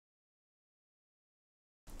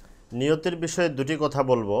নিয়তের বিষয়ে দুটি কথা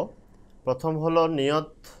বলবো। প্রথম হলো নিয়ত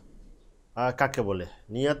কাকে বলে।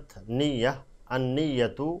 নিয়ত নিয়াহ আন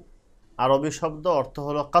নিয়াতু আরবি শব্দ, অর্থ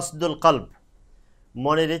হলো কাসদুল কলব,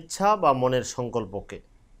 মনের ইচ্ছা বা মনের সংকল্পকে।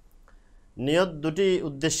 নিয়ত দুটি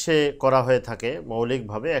উদ্দেশ্যে করা হয়ে থাকে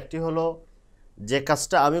মৌলিকভাবে। একটি হলো যে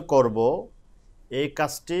কাজটা আমি করব এই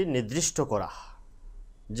কাজটি নির্দিষ্ট করা।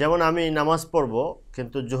 যেমন আমি নামাজ পড়ব,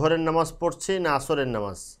 কিন্তু জোহরের নামাজ পড়ছি না আসরের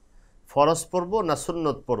নামাজ, ফরজ পড়ব না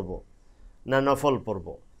সুন্নত পড়ব না নফল পড়ব,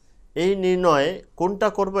 এই নির্ণয় কোনটা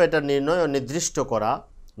করব এটা নির্ণয় ও নির্দিষ্ট করা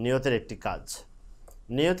নিয়তের একটি কাজ।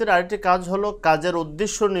 নিয়তের আরেকটি কাজ হলো কাজের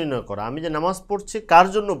উদ্দেশ্য নির্ণয় করা। আমি যে নামাজ পড়ছি কার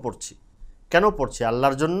জন্য পড়ছি, কেন পড়ছি,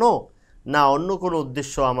 আল্লাহর জন্য না অন্য কোনো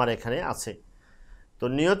উদ্দেশ্য আমার এখানে আছে। তো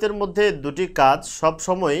নিয়তের মধ্যে দুটি কাজ সব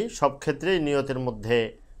সময়ই সব ক্ষেত্রেই নিয়তের মধ্যে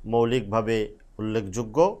মৌলিকভাবে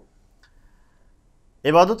উল্লেখযোগ্য।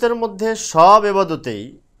 ইবাদতের মধ্যে সব ইবাদতেই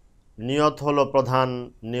নিয়ত হলো প্রধান,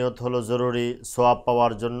 নিয়ত হলো জরুরি। সওয়াব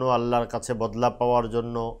পাওয়ার জন্য, আল্লাহর কাছে বদলা পাওয়ার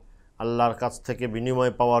জন্য, আল্লাহর কাছ থেকে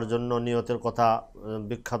বিনিময় পাওয়ার জন্য নিয়তের কথা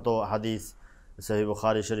বিখ্যাত হাদিস সহিহ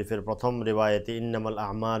বুখারী শরীফের প্রথম রিওয়ায়েতে ইন্নামাল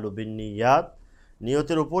আমালু বিন্নিয়াত,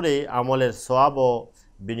 নিয়তের উপরেই আমলের সওয়াব ও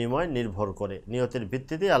বিনিময় নির্ভর করে। নিয়তের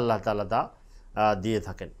ভিত্তিতে আল্লাহ তাআলা তা দিয়ে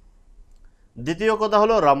থাকেন। দ্বিতীয় কথা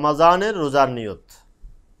হলো রমজানের রোজার নিয়ত।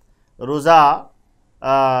 রোজা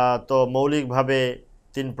তো মৌলিকভাবে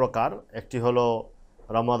তিন প্রকার। একটি হলো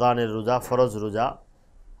রমাদানের রোজা, ফরজ রোজা,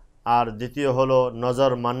 আর দ্বিতীয় হলো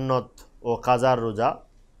নজর মান্নত ও কাজার রোজা,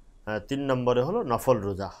 3 নম্বরে হলো নফল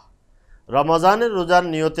রোজা। রমজানের রোজার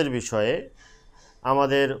নিয়তের বিষয়ে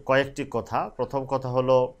আমাদের কয়েকটি কথা। প্রথম কথা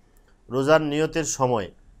হলো রোজার নিয়তের সময়।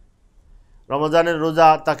 রমজানের রোজা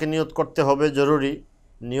তাকে নিয়ত করতে হবে, জরুরি।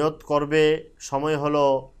 নিয়ত করবে সময় হলো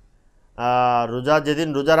রোজা যেদিন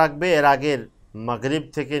রোজা রাখবে এর আগের মাগরিব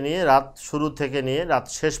থেকে নিয়ে রাত শুরু থেকে নিয়ে রাত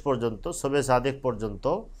শেষ পর্যন্ত, শবে সাদিক পর্যন্ত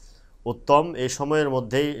উত্তম। এই সময়ের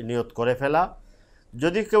মধ্যেই নিয়ত করে ফেলা।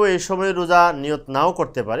 যদি কেউ এই সময়ে রোজা নিয়ত নাও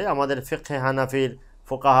করতে পারে, আমাদের ফিকহে হানাফির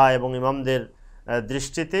ফুকাহা এবং ইমামদের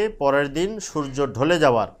দৃষ্টিতে পরের দিন সূর্য ঢলে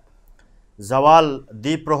যাওয়ার, জাওয়াল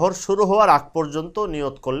দ্বিপ্রহর শুরু হওয়ার আগ পর্যন্ত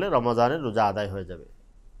নিয়ত করলে রমজানের রোজা আদায় হয়ে যাবে।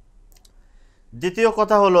 দ্বিতীয়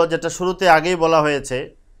কথা হলো যেটা শুরুতে আগেই বলা হয়েছে,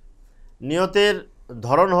 নিয়তের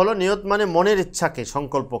ধরন হলো, নিয়ত মানে মনের ইচ্ছাকে,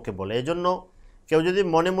 সংকল্পকে বলে। এই জন্য কেউ যদি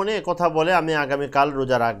মনে মনে কথা বলে আমি আগামীকাল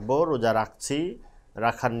রোজা রাখবো, রোজা রাখছি,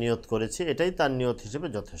 রাখার নিয়ত করেছি, এটাই তার নিয়ত হিসেবে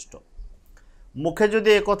যথেষ্ট। মুখে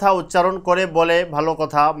যদি কথা উচ্চারণ করে বলে, ভালো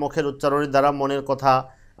কথা, মুখের উচ্চারণের দ্বারা মনের কথা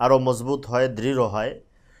আরও মজবুত হয়, দৃঢ় হয়।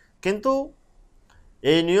 কিন্তু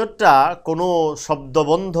এই নিয়তটা কোনো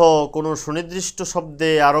শব্দবন্ধ, কোনো সুনির্দিষ্ট শব্দে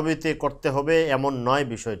আরবিতে করতে হবে এমন নয়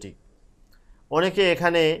বিষয়টি। অনেকে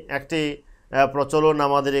এখানে একটি প্রচলন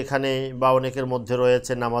আমাদের এখানে বা অনেকের মধ্যে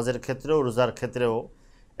রয়েছে, নামাজের ক্ষেত্রেও রোজার ক্ষেত্রেও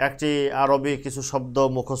একটি আরবি কিছু শব্দ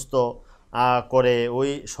মুখস্থ করে ওই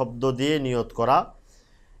শব্দ দিয়ে নিয়ত করা।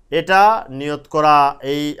 এটা নিয়ত করা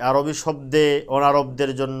এই আরবি শব্দে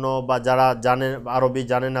অনারবদের জন্য বা যারা জানে আরবি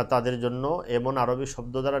জানে না তাদের জন্য এমন আরবি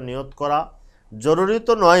শব্দ দ্বারা নিয়ত করা জরুরি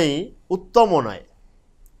তো নয়, উত্তমও নয়।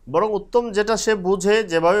 বরং উত্তম যেটা সে বুঝে,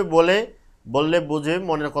 যেভাবে বললে বুঝে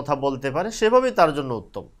মনের কথা বলতে পারে, সেভাবেই তার জন্য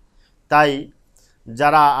উত্তম। তাই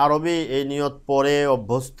যারা আরবি এই নিয়ত পড়ে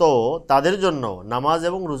অভ্যস্ত তাদের জন্য নামাজ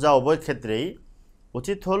এবং রোজা উভয় ক্ষেত্রেই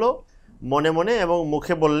উচিত হলো মনে মনে এবং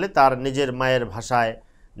মুখে বললে তার নিজের মায়ের ভাষায়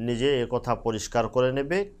নিজে এ কথা পরিষ্কার করে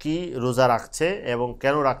নেবে কি রোজা রাখছে এবং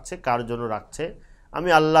কেন রাখছে, কার জন্য রাখছে। আমি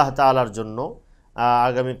আল্লাহ তাআলার জন্য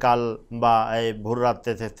আগামীকাল বা এই ভোর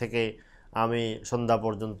রাত্রে থেকে আমি সন্ধ্যা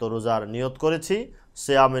পর্যন্ত রোজার নিয়ত করেছি,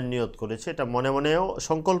 সিয়ামের নিয়ত করেছি, এটা মনে মনেও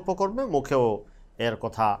সংকল্প করবে, মুখেও এর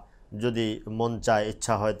কথা যদি মন চায়,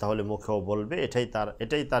 ইচ্ছা হয় তাহলে মুখেও বলবে।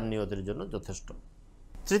 এটাই তার নিয়তের জন্য যথেষ্ট।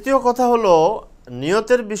 তৃতীয় কথা হলো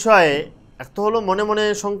নিয়তের বিষয়ে একটা হলো মনে মনে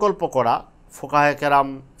সংকল্প করা। ফুকাহে কেরাম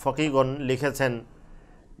ফকিগণ লিখেছেন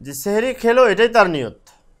যে সেহরি খেলো এটাই তার নিয়ত,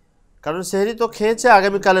 কারণ সেহরি তো খেয়েছে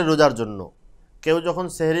আগামীকালের রোজার জন্য। কেউ যখন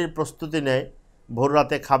সেহরির প্রস্তুতি নেয়, ভোর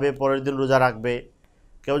রাতে খাবে, পরের দিন রোজা রাখবে,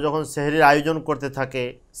 কেউ যখন সেহরির আয়োজন করতে থাকে,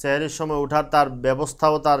 সেহরির সময় ওঠার তার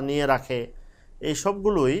ব্যবস্থাও তার নিয়ে রাখে, এই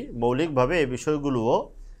সবগুলোই মৌলিকভাবে এই বিষয়গুলোও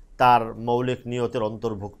তার মৌলিক নিয়তের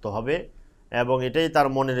অন্তর্ভুক্ত হবে এবং এটাই তার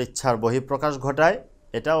মনের ইচ্ছার বহিঃপ্রকাশ ঘটায়,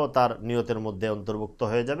 এটাও তার নিয়তের মধ্যে অন্তর্ভুক্ত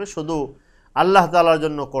হয়ে যাবে। শুধু আল্লাহ তাআলার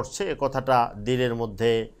জন্য করছে এ কথাটা দিলের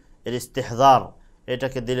মধ্যে, এর ইস্তেহজার,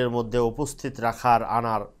 এটাকে দিলের মধ্যে উপস্থিত রাখার,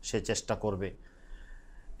 আনার সে চেষ্টা করবে।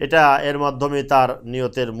 এটা এর মাধ্যমে তার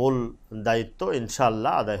নিয়তের মূল দায়িত্ব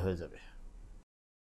ইনশাআল্লাহ আদায় হয়ে যাবে।